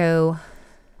get-go,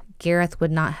 Gareth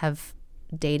would not have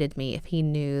dated me if he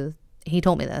knew. He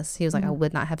told me this. He was like, I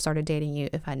would not have started dating you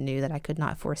if I knew that I could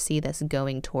not foresee this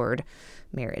going toward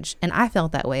marriage. And I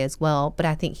felt that way as well. But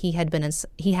I think he had been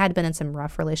in some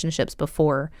rough relationships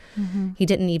before. He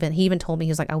even told me,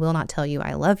 he was like, I will not tell you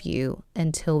I love you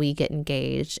until we get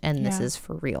engaged and this is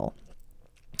for real,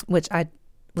 which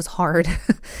was hard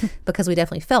because we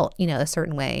definitely felt, a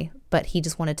certain way, but he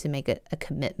just wanted to make it a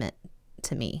commitment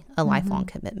to me, a lifelong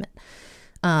commitment.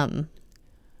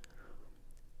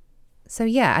 So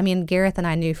yeah, I mean, Gareth and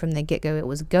I knew from the get-go it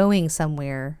was going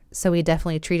somewhere. So we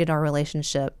definitely treated our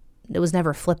relationship. It was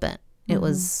never flippant. It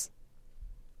was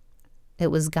it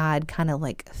was God kind of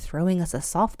like throwing us a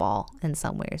softball in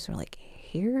some ways. We're like,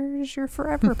 here's your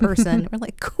forever person. We're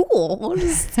like, cool. We'll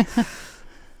just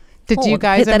Did you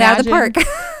guys hit that out of the park?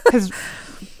 Because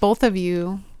both of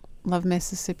you love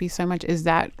Mississippi so much. Is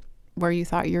that where you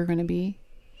thought you were going to be?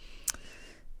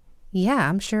 Yeah,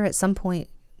 I'm sure at some point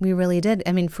we really did.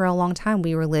 I mean, for a long time,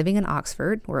 we were living in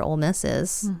Oxford, where Ole Miss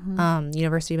is,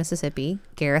 University of Mississippi.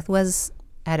 Gareth was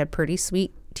at a pretty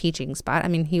sweet teaching spot. I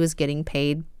mean, he was getting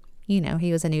paid,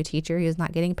 he was a new teacher. He was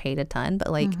not getting paid a ton,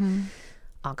 but like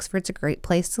Oxford's a great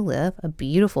place to live, a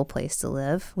beautiful place to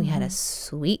live. We had a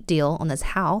sweet deal on this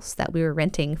house that we were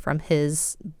renting from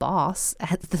his boss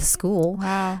at the school.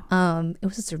 Wow. It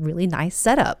was just a really nice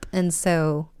setup. And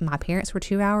so my parents were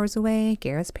 2 hours away.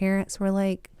 Gareth's parents were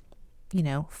like,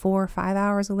 4 or 5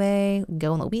 hours away.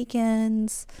 Go on the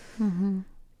weekends. Go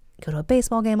to a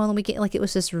baseball game on the weekend. Like, it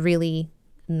was just really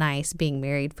nice being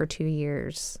married for 2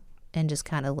 years and just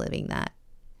kind of living that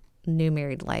new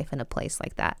married life in a place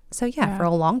like that. So yeah, for a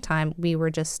long time we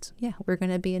were just, we're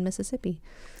going to be in Mississippi.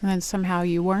 And then somehow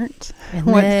you weren't.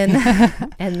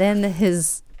 And then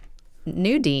his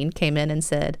new dean came in and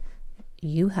said,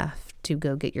 you have to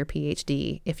go get your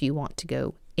PhD if you want to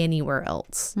go anywhere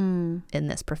else in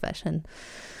this profession.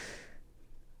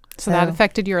 So that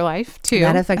affected your life too.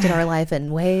 That affected our life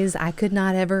in ways I could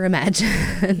not ever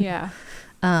imagine. Yeah.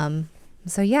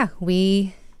 So yeah,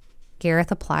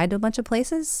 Gareth applied to a bunch of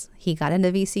places. He got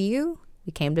into VCU.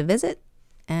 We came to visit,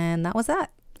 and that was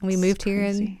that. We moved here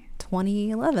in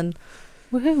 2011.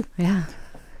 Woohoo! Yeah.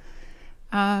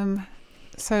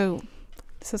 So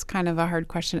this is kind of a hard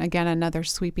question. Again, another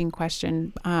sweeping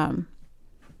question.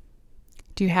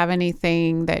 Do you have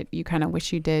anything that you kind of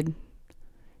wish you did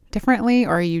differently,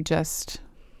 or are you just,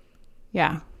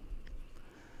 I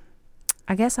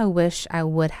guess I wish I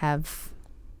would have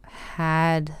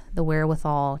had the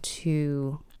wherewithal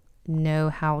to know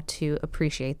how to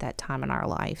appreciate that time in our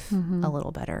life a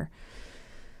little better.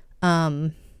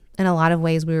 In a lot of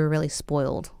ways, we were really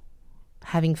spoiled,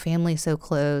 having family so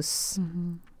close,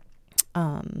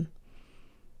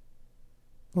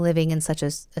 living in such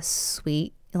a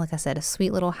sweet, like I said, a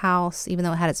sweet little house, even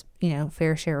though it had its,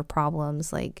 fair share of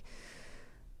problems. Like,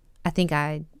 I think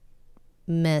I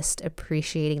missed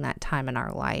appreciating that time in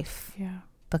our life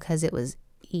because it was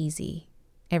easy.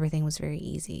 Everything was very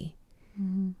easy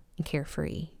and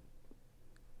carefree.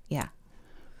 Yeah.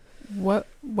 What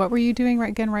were you doing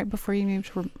right before you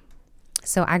moved to?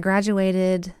 So I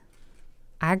graduated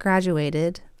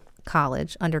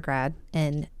college, undergrad,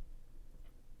 in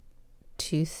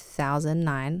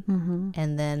 2009,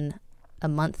 and then a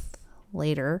month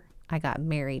later I got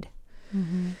married.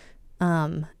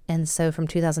 And so from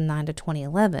 2009 to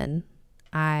 2011,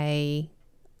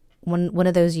 one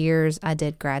of those years I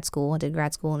did grad school. I did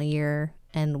grad school in a year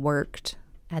and worked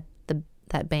at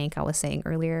that bank I was saying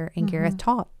earlier. And Gareth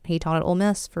taught. He taught at Ole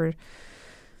Miss for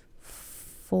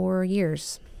 4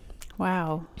 years.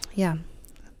 Wow. Yeah.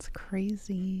 That's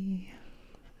crazy.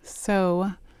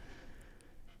 So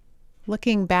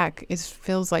looking back, it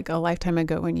feels like a lifetime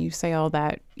ago when you say all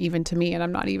that, even to me, and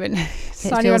I'm not even, it's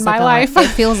not even my life. It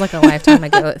feels like a lifetime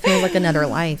ago. It feels like another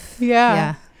life.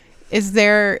 Yeah. Is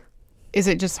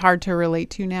it just hard to relate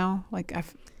to now? Like,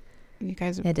 you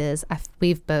guys... It is.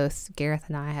 We've both, Gareth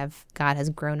and I, God has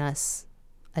grown us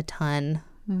a ton,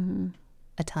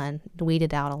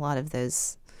 weeded out a lot of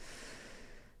those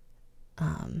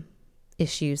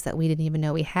issues that we didn't even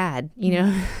know we had,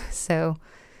 so...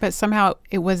 But somehow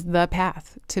it was the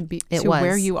path to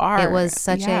where you are. It was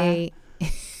such it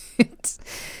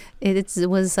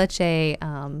was such a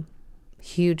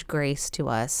huge grace to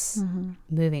us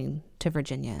moving to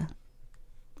Virginia.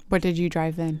 What did you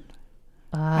drive then?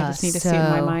 I just need to see it in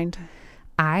my mind.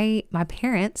 My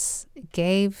parents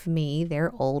gave me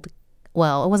their old,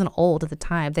 well, it wasn't old at the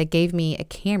time. They gave me a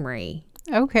Camry.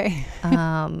 Okay.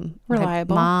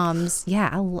 Reliable. Mom's,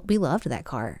 we loved that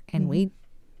car, and we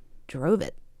drove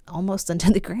it almost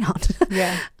into the ground.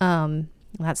 Yeah.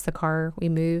 That's the car we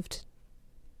moved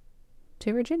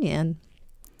to Virginia in.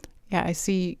 Yeah, I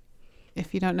see.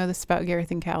 If you don't know this about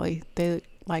Gareth and Callie, they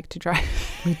like to drive.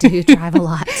 We do drive a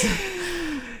lot.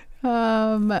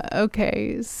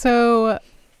 Okay, so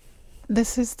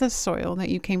this is the soil that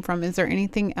you came from. Is there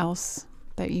anything else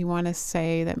that you want to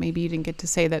say that maybe you didn't get to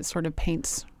say that sort of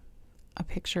paints a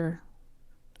picture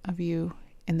of you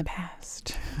in the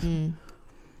past?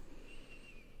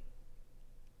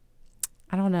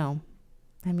 I don't know.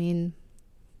 I mean,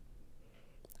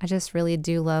 I just really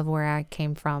do love where I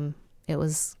came from. It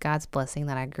was God's blessing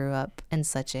that I grew up in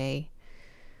such a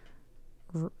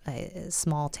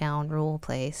small town, rural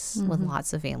place with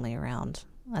lots of family around.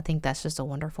 I think that's just a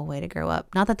wonderful way to grow up.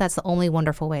 Not that that's the only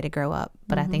wonderful way to grow up,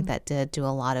 but I think that did do a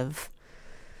lot of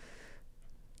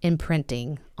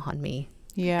imprinting on me.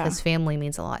 Yeah. Because family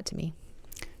means a lot to me.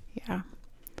 Yeah.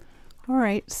 All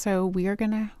right. So we are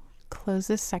going to close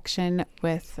this section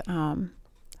with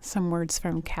some words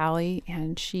from Callie,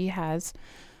 and she has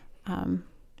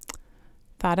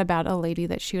thought about a lady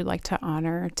that she would like to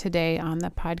honor today on the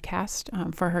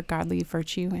podcast for her godly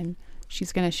virtue, and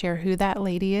she's going to share who that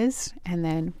lady is and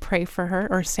then pray for her,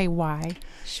 or say why.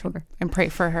 Sure. And pray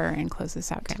for her and close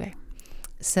this out today.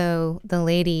 So the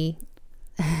lady,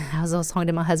 I was talking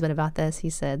to my husband about this. He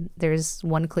said, there's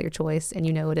one clear choice and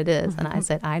you know what it is. And I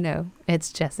said, I know.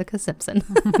 It's Jessica Simpson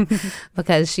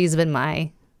because she's been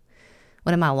one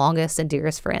of my longest and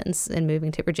dearest friends in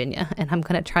moving to Virginia. And I'm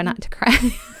going to try not to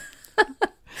cry.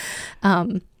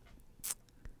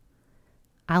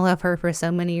 I love her for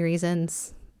so many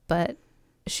reasons, but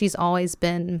she's always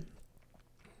been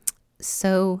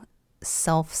so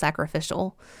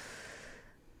self-sacrificial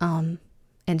and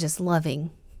just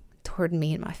loving toward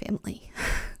me and my family.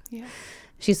 Yeah.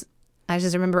 I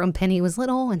just remember when Penny was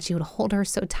little and she would hold her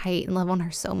so tight and love on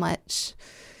her so much.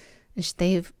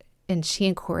 And she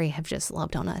and Corey have just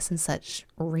loved on us in such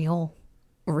real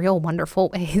wonderful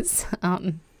ways.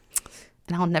 And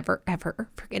I'll never, ever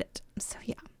forget it. So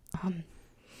yeah. Let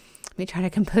me try to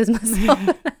compose myself.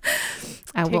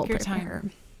 I will prepare.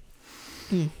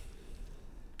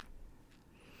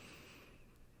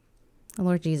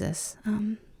 Lord Jesus,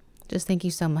 just thank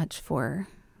you so much for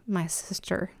my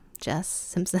sister, Jess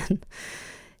Simpson.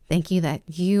 Thank you that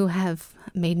you have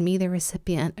made me the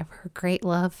recipient of her great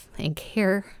love and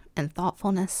care and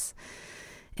thoughtfulness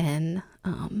and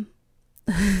the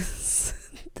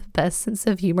best sense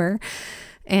of humor.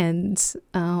 And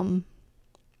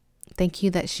thank you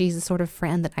that she's the sort of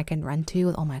friend that I can run to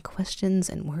with all my questions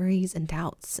and worries and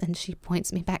doubts, and she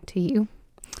points me back to you.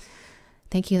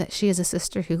 Thank you that she is a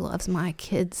sister who loves my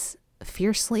kids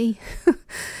fiercely,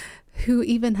 who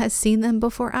even has seen them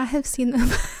before I have seen them.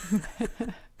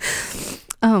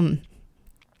 And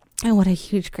what a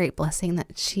huge, great blessing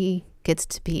that she gets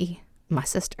to be my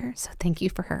sister. So thank you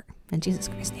for her. In Jesus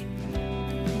Christ's name.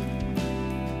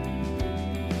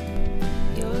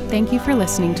 Thank you for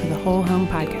listening to the Whole Home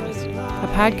Podcast, a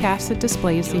podcast that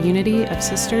displays the unity of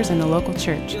sisters in the local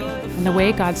church and the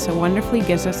way God so wonderfully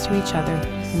gives us to each other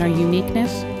in our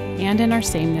uniqueness and in our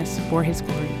sameness for His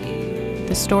glory.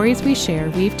 The stories we share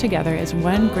weave together as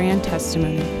one grand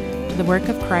testimony to the work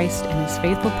of Christ and His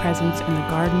faithful presence in the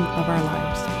garden of our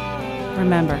lives.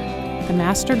 Remember, the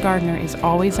Master Gardener is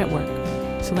always at work,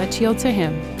 so let's yield to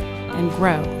Him and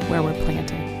grow where we're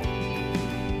planted.